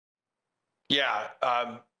Yeah,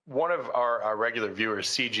 one of our regular viewers,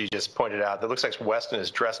 CG, just pointed out that looks like Weston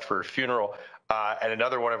is dressed for a funeral, and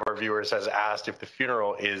another one of our viewers has asked if the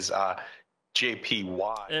funeral is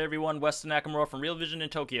JPY. Hey everyone, Weston Nakamura from Real Vision in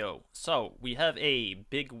Tokyo. So, we have a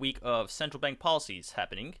big week of central bank policies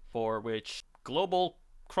happening, for which global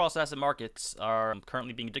cross-asset markets are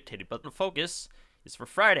currently being dictated, but the focus is for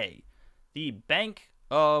Friday, the Bank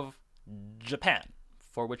of Japan,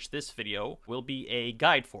 for which this video will be a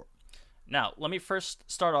guide for. Now, let me first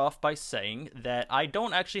start off by saying that I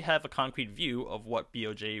don't actually have a concrete view of what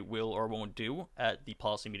BOJ will or won't do at the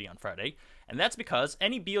policy meeting on Friday, and that's because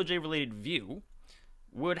any BOJ-related view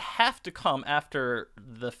would have to come after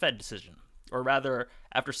the Fed decision, or rather,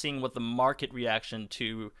 after seeing what the market reaction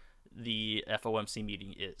to the FOMC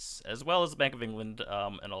meeting is, as well as the Bank of England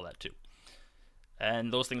and all that too.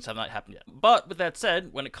 And those things have not happened yet. But with that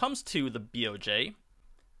said, when it comes to the BOJ,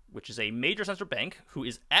 which is a major central bank who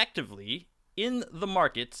is actively in the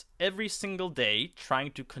markets every single day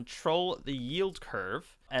trying to control the yield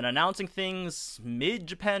curve and announcing things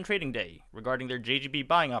mid-Japan trading day regarding their JGB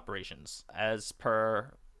buying operations, as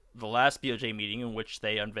per the last BOJ meeting in which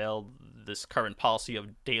they unveiled this current policy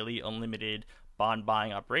of daily unlimited bond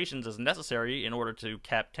buying operations as necessary in order to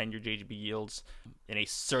cap 10-year JGB yields in a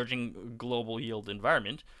surging global yield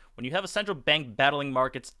environment. When you have a central bank battling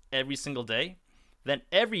markets every single day, then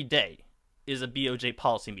every day is a BOJ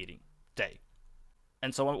policy meeting day.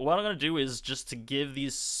 And so what I'm going to do is just to give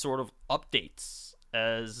these sort of updates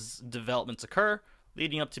as developments occur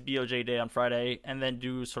leading up to BOJ day on Friday, and then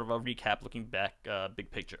do sort of a recap looking back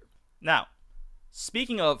big picture. Now,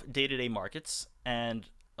 speaking of day-to-day markets and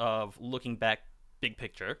of looking back big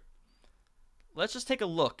picture, let's just take a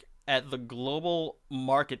look at the global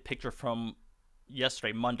market picture from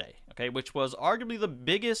yesterday, Monday, okay, which was arguably the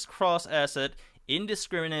biggest cross-asset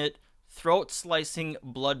indiscriminate, throat-slicing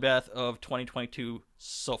bloodbath of 2022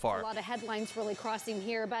 so far. A lot of headlines really crossing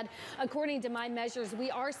here, but according to my measures, we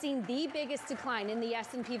are seeing the biggest decline in the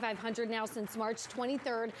S&P 500 now since March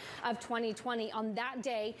 23rd of 2020. On that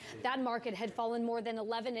day, that market had fallen more than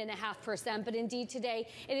 11.5%, but indeed today,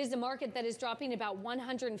 it is a market that is dropping about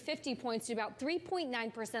 150 points to about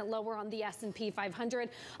 3.9% lower on the S&P 500.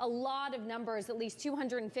 A lot of numbers, at least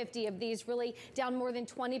 250 of these, really down more than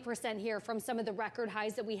 20% here from some of the record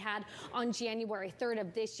highs that we had on January 3rd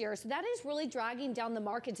of this year. So that is really dragging down the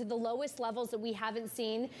market to the lowest levels that we haven't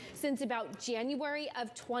seen since about January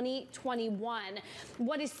of 2021.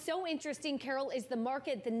 What is so interesting, Carol, is the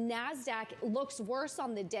market, the NASDAQ, looks worse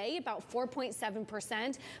on the day, about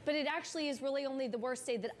 4.7%, but it actually is really only the worst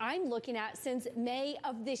day that I'm looking at since May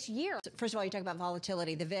of this year. First of all, you talk about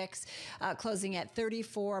volatility. The VIX closing at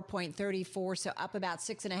 34.34, so up about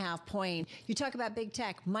 6.5 points. You talk about big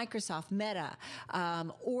tech, Microsoft, Meta,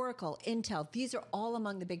 Oracle, Intel. These are all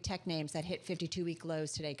among the big tech names that hit 52-week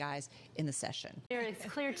lows today, guys, in the session. It's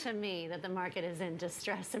clear to me that the market is in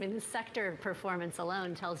distress. I mean, the sector performance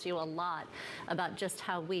alone tells you a lot about just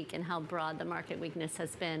how weak and how broad the market weakness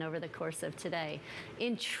has been over the course of today.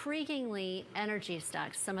 Intriguingly, energy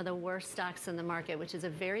stocks, some of the worst stocks in the market, which is a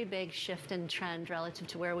very big shift in trend relative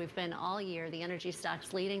to where we've been all year. The energy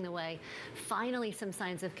stocks leading the way. Finally, some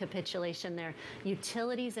signs of capitulation there.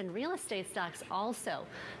 Utilities and real estate stocks also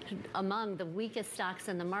among the weakest stocks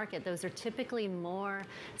in the market. Those are typically more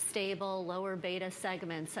stable, lower beta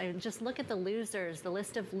segments. I just look at the losers. The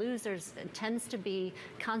list of losers tends to be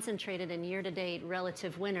concentrated in year-to-date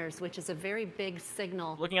relative winners, which is a very big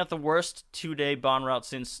signal. Looking at the worst two-day bond route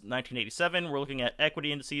since 1987, we're looking at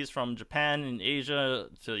equity indices from Japan and Asia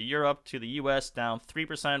to Europe to the US down 3%,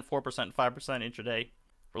 4%, 5% intraday.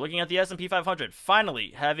 We're looking at the S&P 500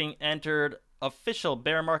 finally having entered official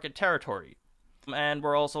bear market territory. And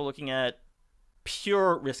we're also looking at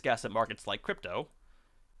pure risk asset markets like crypto.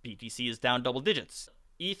 BTC is down double digits.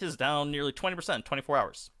 ETH is down nearly 20%, 24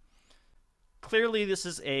 hours. Clearly, this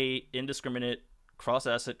is a indiscriminate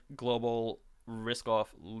cross-asset global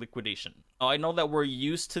risk-off liquidation. Now, I know that we're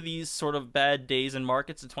used to these sort of bad days in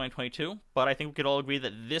markets in 2022, but I think we could all agree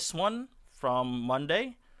that this one from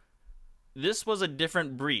Monday, this was a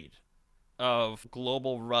different breed of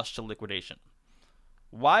global rush to liquidation.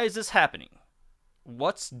 Why is this happening?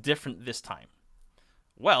 What's different this time?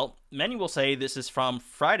 Well, many will say this is from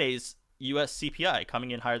Friday's US CPI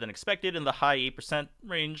coming in higher than expected in the high 8%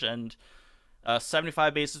 range, and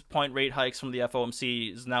 75 basis point rate hikes from the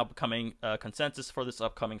FOMC is now becoming a consensus for this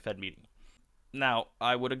upcoming Fed meeting. Now,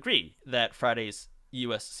 I would agree that Friday's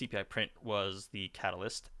US CPI print was the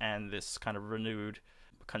catalyst and this kind of renewed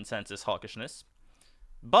consensus hawkishness.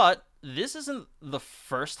 But this isn't the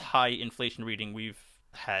first high inflation reading we've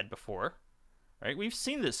had before, right? We've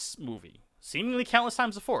seen this movie seemingly countless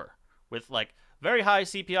times before, with like very high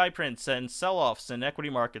CPI prints and sell-offs in equity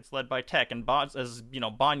markets led by tech and bonds, as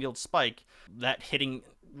bond yields spike, that hitting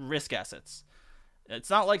risk assets. It's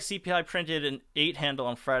not like CPI printed an 8 handle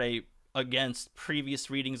on Friday against previous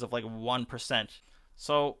readings of like 1%.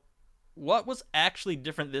 So what was actually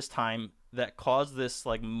different this time that caused this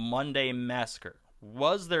like Monday massacre?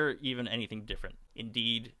 Was there even anything different?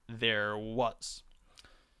 Indeed, there was.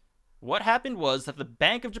 What happened was that the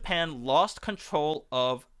Bank of Japan lost control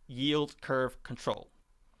of yield curve control,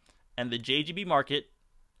 and the JGB market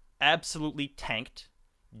absolutely tanked.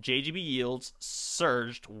 JGB yields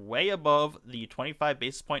surged way above the 25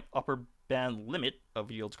 basis point upper band limit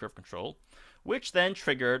of yield curve control, which then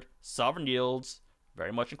triggered sovereign yields,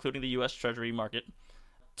 very much including the US Treasury market,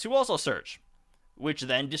 to also surge, which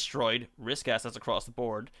then destroyed risk assets across the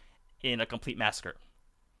board in a complete massacre.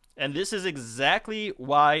 And this is exactly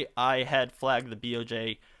why I had flagged the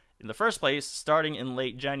BOJ in the first place, starting in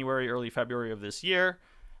late January, early February of this year,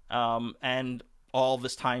 and all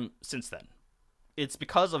this time since then. It's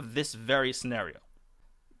because of this very scenario.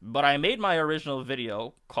 But I made my original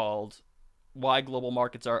video called Why Global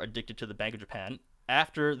Markets Are Addicted to the Bank of Japan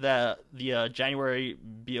after the January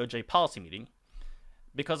BOJ policy meeting,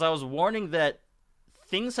 because I was warning that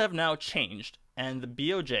things have now changed, and the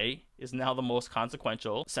BOJ is now the most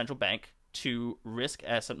consequential central bank to risk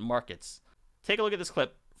asset markets. Take a look at this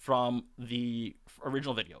clip from the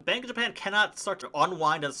original video. Bank of Japan cannot start to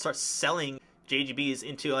unwind and start selling JGBs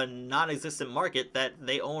into a non-existent market that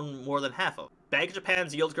they own more than half of. Bank of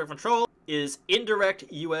Japan's yield curve control is indirect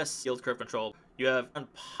US yield curve control. You have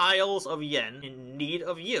piles of yen in need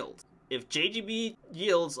of yield. If JGB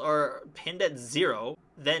yields are pinned at 0,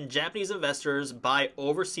 then Japanese investors buy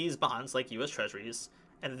overseas bonds like US Treasuries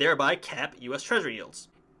and thereby cap US Treasury yields.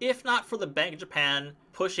 If not for the Bank of Japan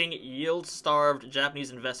pushing yield-starved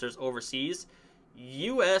Japanese investors overseas,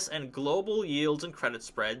 US and global yields and credit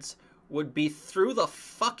spreads would be through the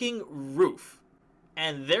fucking roof.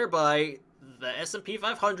 And thereby, the S&P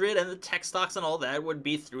 500 and the tech stocks and all that would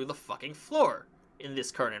be through the fucking floor in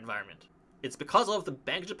this current environment. It's because of the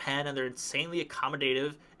Bank of Japan and their insanely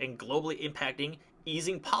accommodative and globally impacting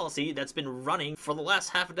easing policy that's been running for the last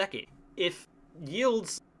half a decade. If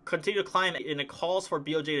yields continue to climb and it calls for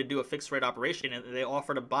BOJ to do a fixed rate operation and they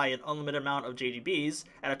offer to buy an unlimited amount of JGBs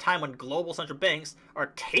at a time when global central banks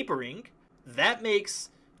are tapering, that makes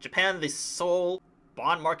Japan the sole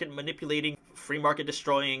bond market manipulating, free market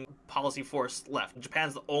destroying policy force left.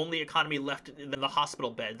 Japan's the only economy left in the hospital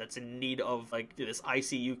bed that's in need of like this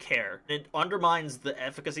ICU care. It undermines the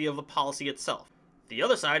efficacy of the policy itself. The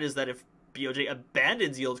other side is that if BOJ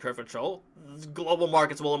abandons yield curve control, global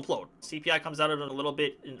markets will implode. CPI comes out in a little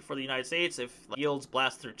bit for the United States if yields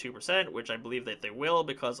blast through 2%, which I believe that they will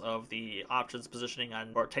because of the options positioning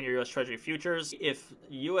on 10-year US Treasury futures. If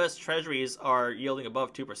US Treasuries are yielding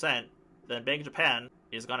above 2%, then Bank of Japan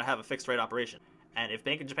is going to have a fixed rate operation. And if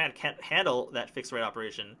Bank of Japan can't handle that fixed rate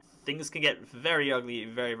operation, things can get very ugly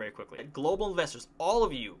very, very quickly. Global investors, all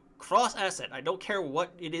of you, cross-asset, I don't care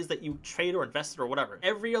what it is that you trade or invest or whatever.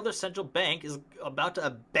 Every other central bank is about to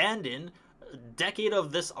abandon a decade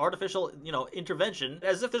of this artificial, intervention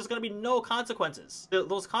as if there's going to be no consequences.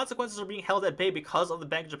 Those consequences are being held at bay because of the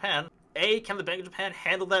Bank of Japan. A, can the Bank of Japan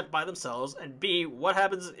handle that by themselves? And B, what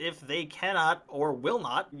happens if they cannot or will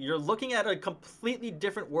not? You're looking at a completely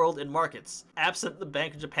different world in markets, absent the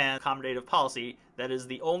Bank of Japan accommodative policy that is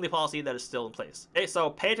the only policy that is still in place. Okay, so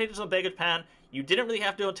pay attention to the Bank of Japan. You didn't really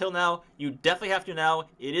have to until now. You definitely have to now.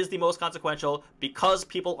 It is the most consequential because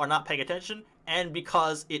people are not paying attention and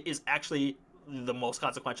because it is actually the most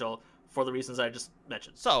consequential for the reasons I just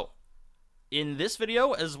mentioned. So, in this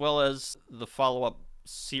video, as well as the follow-up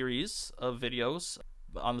series of videos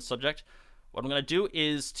on the subject, what I'm going to do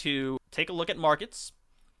is to take a look at markets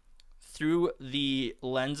through the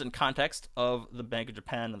lens and context of the Bank of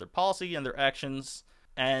Japan and their policy and their actions,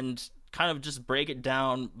 and kind of just break it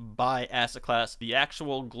down by asset class, the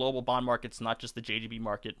actual global bond markets, not just the JGB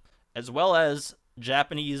market, as well as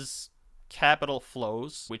Japanese capital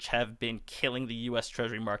flows, which have been killing the US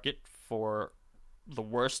Treasury market for the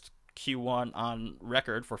worst Q1 on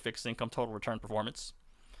record for fixed income total return performance.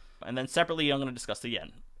 And then separately, I'm going to discuss the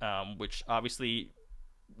yen, which obviously,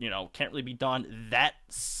 can't really be done that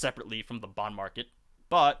separately from the bond market.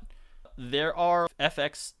 But there are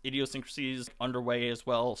FX idiosyncrasies underway as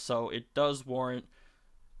well, so it does warrant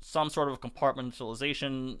some sort of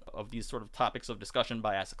compartmentalization of these sort of topics of discussion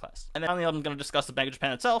by asset class. And then finally, I'm going to discuss the Bank of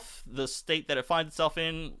Japan itself, the state that it finds itself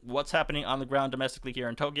in, what's happening on the ground domestically here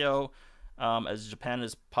in Tokyo, as Japan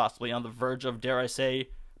is possibly on the verge of, dare I say,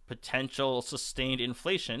 potential sustained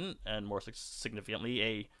inflation, and more significantly,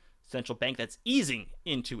 a central bank that's easing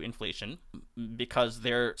into inflation because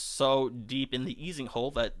they're so deep in the easing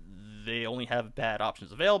hole that they only have bad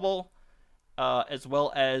options available, as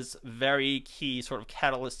well as very key sort of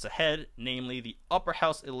catalysts ahead, namely the upper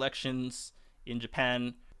house elections in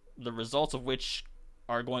Japan, the results of which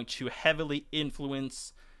are going to heavily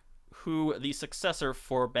influence who the successor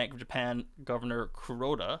for Bank of Japan Governor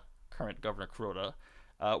Kuroda, current Governor Kuroda,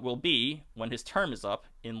 will be when his term is up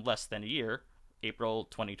in less than a year, April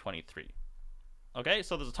 2023. Okay,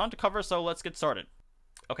 so there's a ton to cover, so let's get started.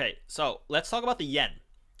 Okay, so let's talk about the yen,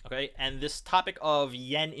 okay, and this topic of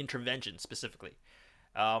yen intervention specifically.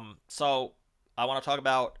 So I want to talk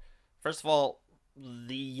about, first of all,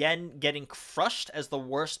 the yen getting crushed as the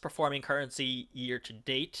worst performing currency year to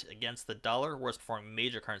date against the dollar, worst performing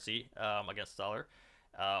major currency against the dollar,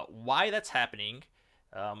 why that's happening,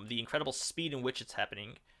 the incredible speed in which it's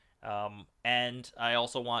happening, and I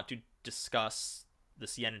also want to discuss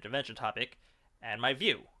this yen intervention topic and my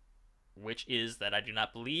view, which is that I do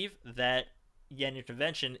not believe that yen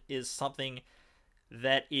intervention is something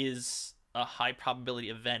that is a high probability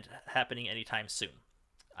event happening anytime soon.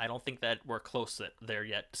 I don't think that we're close there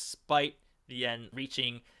yet, despite the yen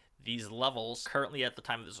reaching these levels. Currently, at the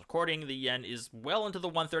time of this recording, the yen is well into the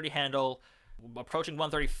 130 handle, approaching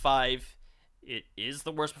 135. It is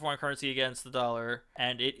the worst performing currency against the dollar,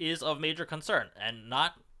 and it is of major concern, and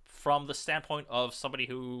not from the standpoint of somebody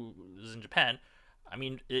who is in Japan. I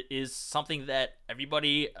mean, it is something that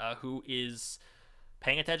everybody who is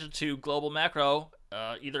paying attention to global macro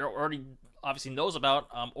either already obviously knows about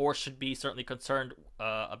or should be certainly concerned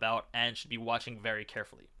about and should be watching very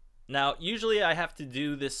carefully. Now, usually I have to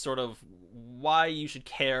do this sort of why you should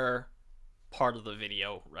care part of the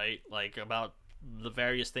video, right? Like about the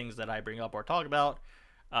various things that I bring up or talk about,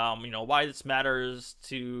 why this matters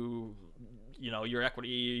to, your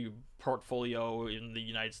equity portfolio in the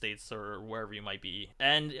United States or wherever you might be.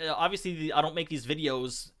 And obviously I don't make these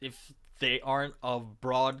videos if they aren't of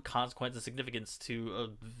broad consequence and significance to a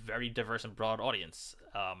very diverse and broad audience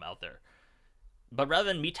out there. But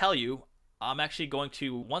rather than me tell you, I'm actually going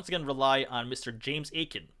to once again rely on Mr. James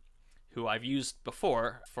Aiken, who I've used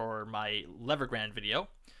before for my Levergrande video.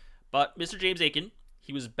 But Mr. James Aiken,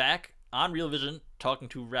 he was back on Real Vision talking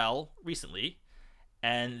to Raoul recently,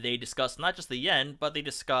 and they discussed not just the yen, but they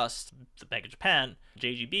discussed the Bank of Japan,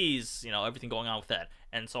 JGBs, everything going on with that.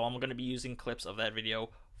 And so I'm going to be using clips of that video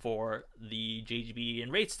for the JGB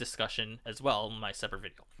and rates discussion as well in my separate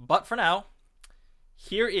video. But for now,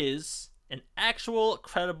 here is an actual,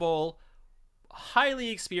 credible, highly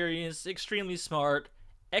experienced, extremely smart,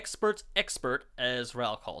 expert's expert, as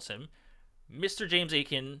Raoul calls him, Mr. James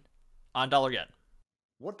Aiken on dollar yen.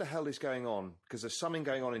 What the hell is going on? Because there's something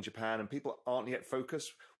going on in Japan and people aren't yet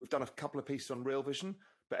focused. We've done a couple of pieces on Real Vision,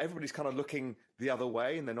 but everybody's kind of looking the other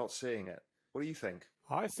way and they're not seeing it. What do you think?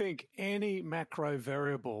 I think any macro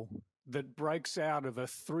variable that breaks out of a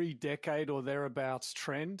 3-decade or thereabouts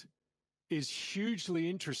trend is hugely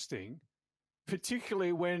interesting,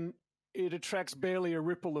 particularly when it attracts barely a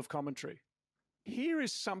ripple of commentary. Here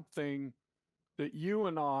is something that you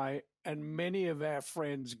and I and many of our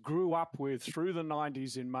friends grew up with through the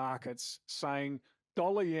 90s in markets, saying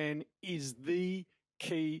dollar yen is the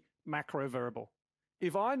key macro variable.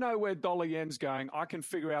 If I know where dollar yen's going, I can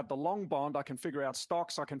figure out the long bond, I can figure out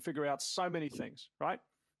stocks, I can figure out so many things, right?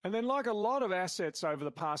 And then like a lot of assets over the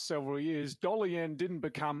past several years, dollar yen didn't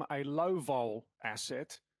become a low vol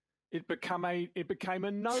asset. It became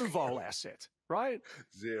a no vol asset, right?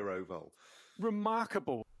 Zero vol.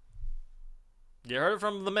 Remarkable. You heard it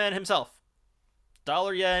from the man himself.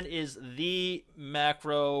 Dollar yen is the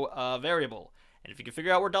macro variable. And if you can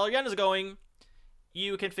figure out where dollar yen is going,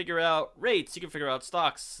 you can figure out rates, you can figure out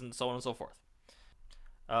stocks, and so on and so forth.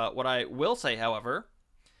 What I will say, however,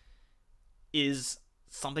 is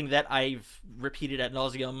something that I've repeated ad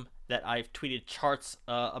nauseum, that I've tweeted charts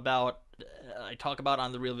about, I talk about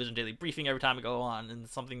on the Real Vision Daily Briefing every time I go on, and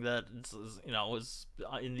something that is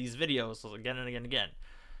in these videos again and again and again.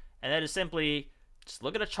 And that is simply, just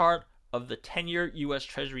look at a chart of the 10-year U.S.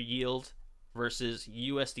 Treasury yield versus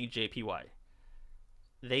USD JPY.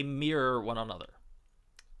 They mirror one another.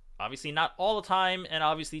 Obviously not all the time, and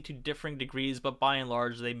obviously to differing degrees, but by and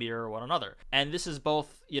large, they mirror one another. And this is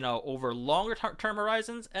both, over longer term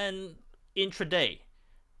horizons and intraday,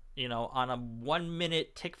 on a 1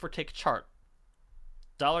 minute tick for tick chart.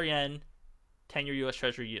 Dollar yen, 10-year U.S.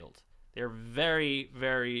 Treasury yield. They're very,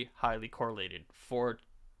 very highly correlated for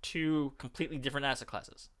two completely different asset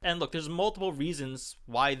classes. And look, there's multiple reasons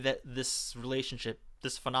why this relationship,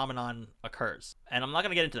 this phenomenon occurs. And I'm not going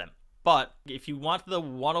to get into them. But if you want the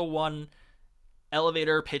 101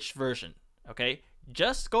 elevator pitch version, okay,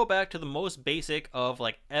 just go back to the most basic of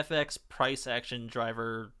like FX price action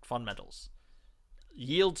driver fundamentals.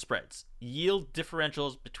 Yield spreads, yield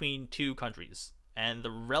differentials between two countries, and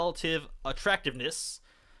the relative attractiveness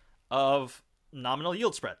of nominal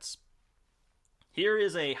yield spreads. Here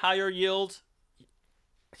is a higher yield,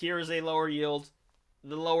 here is a lower yield.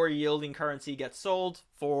 The lower yielding currency gets sold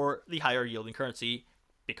for the higher yielding currency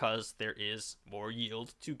because there is more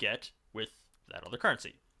yield to get with that other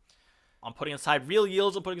currency. I'm putting aside real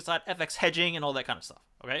yields, I'm putting aside FX hedging and all that kind of stuff,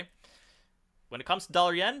 okay? When it comes to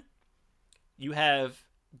dollar yen, you have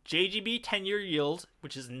JGB 10-year yield,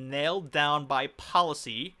 which is nailed down by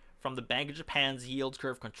policy from the Bank of Japan's yield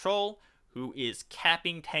curve control, who is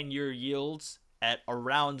capping 10-year yields at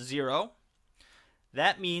around 0.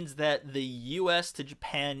 That means that the US to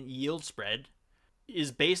Japan yield spread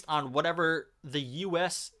is based on whatever the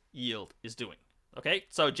US yield is doing. Okay,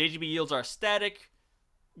 so JGB yields are static,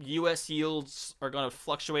 US yields are going to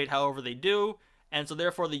fluctuate however they do, and so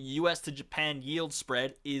therefore the US to Japan yield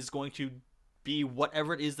spread is going to be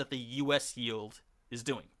whatever it is that the US yield is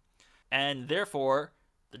doing. And therefore,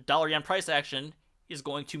 the dollar yen price action is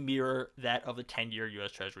going to mirror that of the 10-year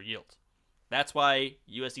US Treasury yield. That's why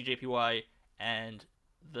USD JPY and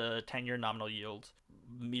the 10-year nominal yield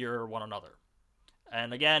mirror one another.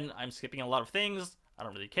 And again, I'm skipping a lot of things. I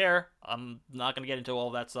don't really care. I'm not going to get into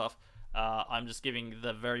all that stuff. I'm just giving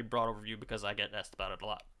the very broad overview because I get asked about it a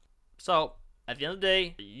lot. So, at the end of the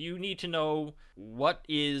day, you need to know what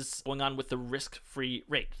is going on with the risk-free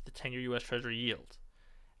rate, the 10-year US Treasury yield.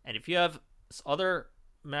 And if you have this other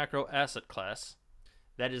macro asset class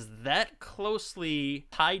that is that closely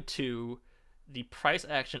tied to the price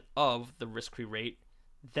action of the risk-free rate,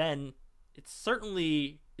 then it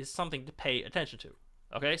certainly is something to pay attention to.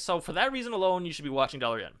 Okay, so for that reason alone, you should be watching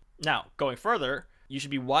dollar yen. Now, going further, you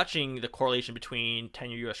should be watching the correlation between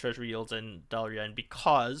 10-year US Treasury yields and dollar yen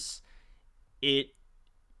because it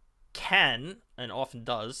can, and often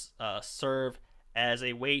does, serve as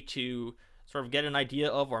a way to sort of get an idea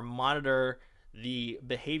of or monitor the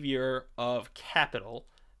behavior of capital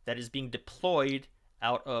that is being deployed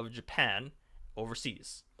out of Japan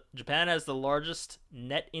overseas. Japan has the largest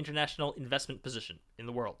net international investment position in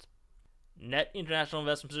the world. Net international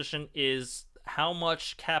investment position is how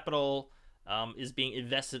much capital is being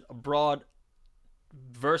invested abroad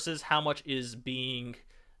versus how much is being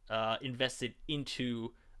invested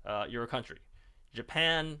into your country.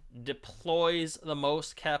 Japan deploys the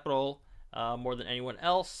most capital more than anyone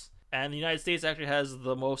else, and the United States actually has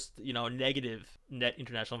the most, negative net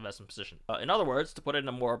international investment position. In other words, to put it in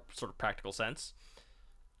a more sort of practical sense,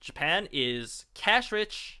 Japan is cash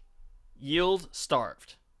rich, yield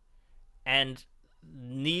starved, and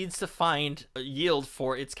needs to find a yield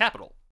for its capital.